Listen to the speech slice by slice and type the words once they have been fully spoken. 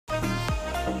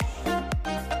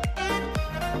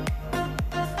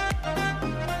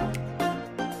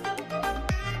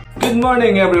Good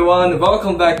morning, everyone.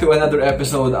 Welcome back to another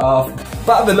episode of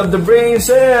Battle of the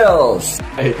BrainCells.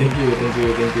 Hey, thank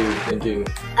you.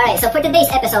 Alright, so for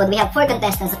today's episode, we have 4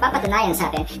 contestants na papatunayan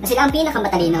sa atin na sila ang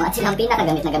pinakamatalino at sila ang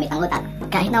pinakagamit na gamit ng utak.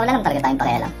 Kahit na wala naman talaga tayong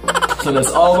pakialam. So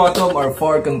let's all welcome our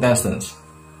 4 contestants.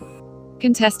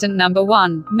 Contestant number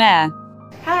 1, Mer.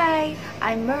 Hi,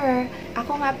 I'm Mer.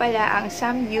 Ako nga pala ang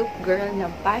Samyup girl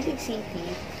ng Pasig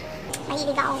City.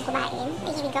 Mahilig akong kumain.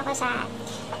 Mahilig ako sa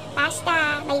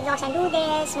pasta, mahilig ako sa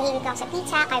noodles, mahilig ako sa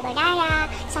pizza, carbonara,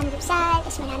 samgyeopsal,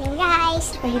 tapos maraming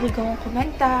rice. Mahilig akong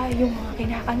kumanta, yung mga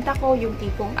kinakanta ko, yung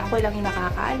tipong ako lang yung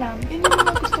nakakaalam. Yun yung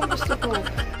mga gustong-gusto ko.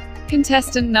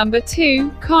 Contestant number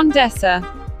 2, Kondessa.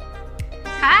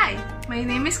 Hi! My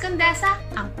name is Kondessa,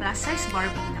 ang plus-size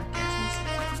Barbie ng Quezon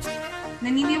City.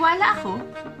 Naniniwala ako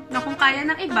na kung kaya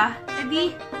ng iba,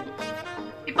 edi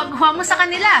ipagawa mo sa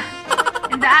kanila.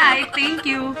 And I thank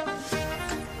you.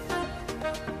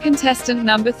 Contestant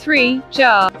number 3,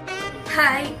 Ja.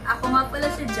 Hi! Ako nga pala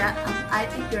si Ja, ang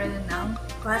ating girl ng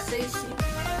Pasig City.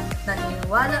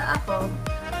 Naniniwala ako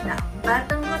na ang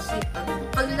batang masipag,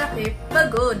 paglaki,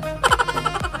 pagod.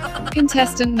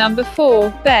 Contestant number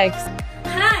 4, Begz.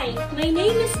 Hi! My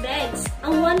name is Begz,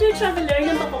 ang wonder traveler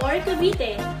ng Bacoor,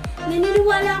 Cavite.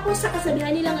 Naniniwala ako sa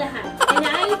kasabihan nilang lahat. And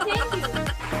I thank you!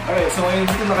 Alright, so ngayon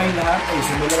dito na kayong lahat ay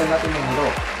simulan natin ng laro.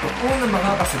 Kung unang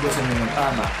makakasagot sa inyo ng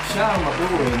tama, siya ang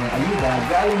mag-uwi ng ayuda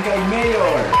galing kay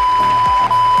Mayor!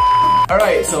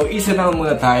 Alright, so isa na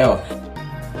muna tayo.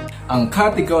 Ang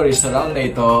category sa round na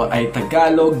ito ay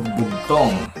Tagalog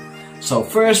Bugtong. So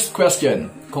first question,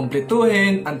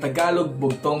 kumpletuhin ang Tagalog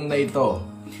Bugtong na ito.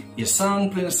 Isang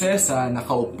prinsesa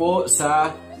nakaupo sa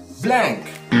blank.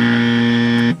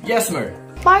 Yes, Mer.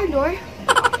 Parlor?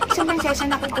 Isang prinsesa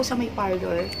nakaupo sa may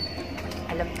parlor.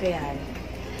 Alam ko yan.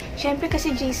 Siyempre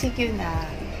kasi JCQ na.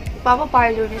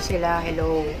 Papa-parlor na sila.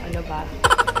 Hello, ano ba?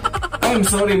 I'm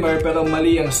sorry, Mer, pero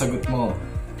mali ang sagot mo.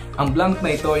 Ang blank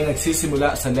na ito ay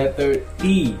nagsisimula sa letter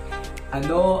T.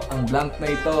 Ano ang blank na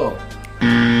ito?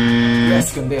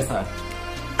 Yes, Kondessa.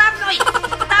 Tabloid!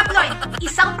 Tabloid!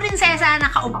 Isang prinsesa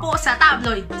nakaupo sa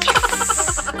tabloid.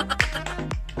 Yes!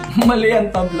 Mali ang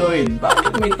tabloid.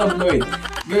 Bakit may tabloid?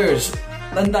 Girls,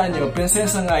 tandaan nyo,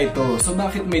 prinsesa nga ito. So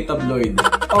bakit may tabloid?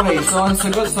 Okay, so ang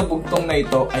sagot sa bugtong na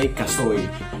ito ay kasoy.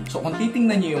 So kung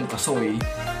titingnan nyo yung kasoy,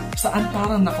 saan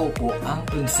parang nakaupo ang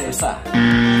prinsesa?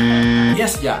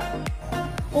 Yes, Ja.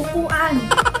 Upuan!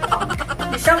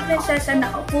 Isang prinsesa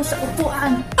nakaupo sa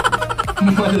upuan.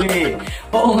 Mali.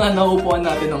 Oo nga, naupuan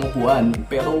natin ang upuan.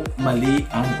 Pero mali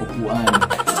ang upuan.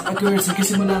 Girls,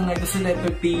 nagsisimula nga ito sa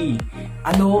letter T.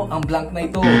 Ano ang blank na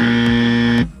ito?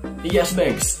 Yes,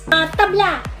 Begz.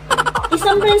 Tabla!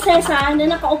 Isang prinsesa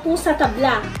na nakaupo sa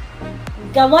tabla.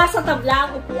 Gawa sa tabla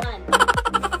ang upuan.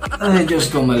 Ay,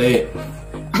 Diyos ko, mali.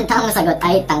 Ang tamang sagot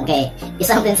ay tangke.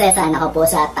 Isang prinsesa na nakaupo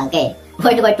sa tangke.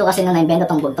 World War II kasi nung naimbento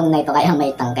tong bugtong na ito kaya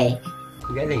may tangke.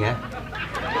 Galing ha?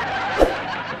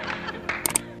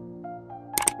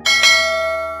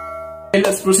 Okay,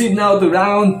 let's proceed now to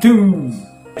round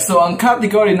 2. So, ang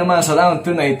category naman sa round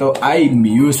 2 na ito ay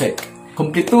music.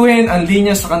 Kumpletuhin ang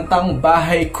linya sa kantang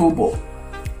Bahay Kubo.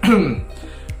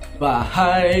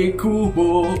 Bahay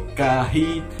Kubo,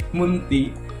 kahit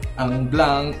munti, ang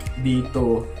blank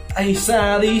dito ay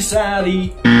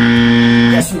sari-sari.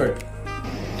 Yes, Mer.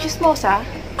 Chismosa?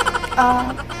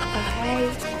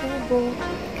 Bahay, kubo,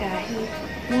 kahit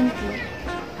munti,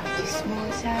 ang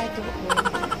chismosa doon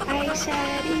ay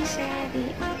sari-sari.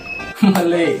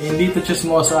 Mali, hindi to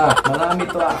chismosa. Marami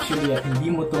to actually at hindi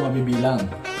mo to mabibilang.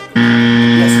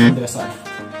 Yes, Kondessa.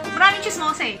 Maraming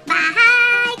chismosa eh.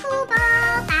 Bahay kubo,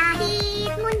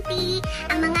 kahit munti,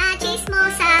 ang mga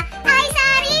chismosa ay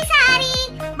sari-sari.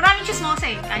 Maraming chismosa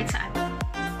eh, kahit saan.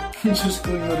 Diyos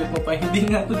ko, inulit mo pa. Hindi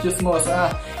nga to chismosa.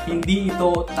 Hindi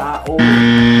ito tao.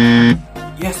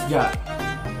 Yes, Ja.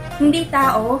 Hindi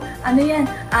tao? Ano yan?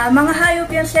 Mga hayop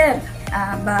yan, sir.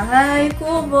 Bahay,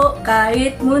 kubo,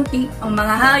 kahit munti, ang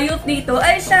mga hayop dito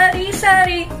ay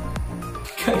sari-sari.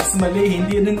 Guys, mali.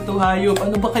 Hindi rin ito hayop.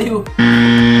 Ano ba kayo?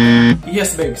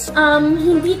 Yes, Begz.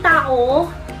 Hindi tao,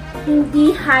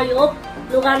 hindi hayop,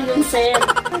 lugar yun, sir.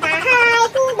 Bahay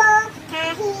kubo,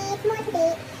 kahit munti,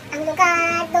 ang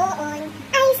lugar doon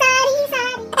ay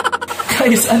sari-sari.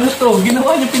 Guys, ano to?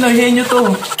 Ginawa niyo, pinahiyan niyo to.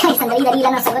 Guys, ang dali-dali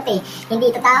lang ang sagot eh. Hindi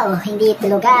ito tao, hindi ito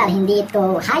lugar, hindi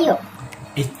ito hayop.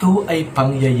 Ito ay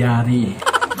pangyayari.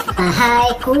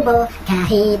 Bahay, kubo,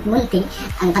 kahit munti,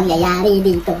 ang pangyayari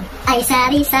dito ay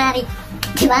sari-sari.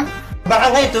 Diba? Baka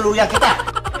ngayon tuluyan kita.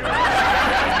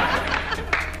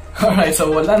 Alright, so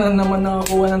wala na naman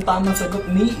nakakuha ng tamang sagot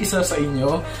ni isa sa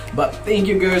inyo. But thank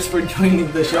you girls for joining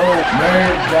the show.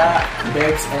 Merga,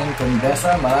 Begz, and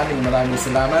Kondessa. Maraming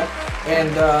salamat. And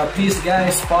please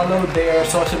guys, follow their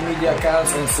social media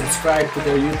accounts and subscribe to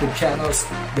their YouTube channels.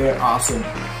 They're awesome.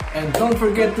 And don't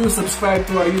forget to subscribe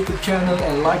to our YouTube channel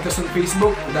and like us on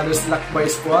Facebook. That is Lakbay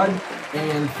Squad.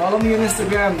 And follow me on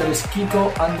Instagram. That is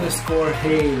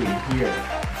Kiko_Hei here.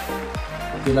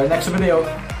 Till our next video.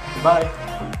 Bye!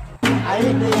 Ay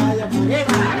niyaya mo rin,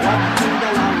 huwag mong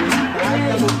dalawin, kahit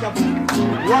kabog-kabog,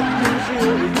 huwag mong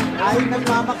siyurin, ay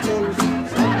nagmamakul,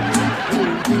 sa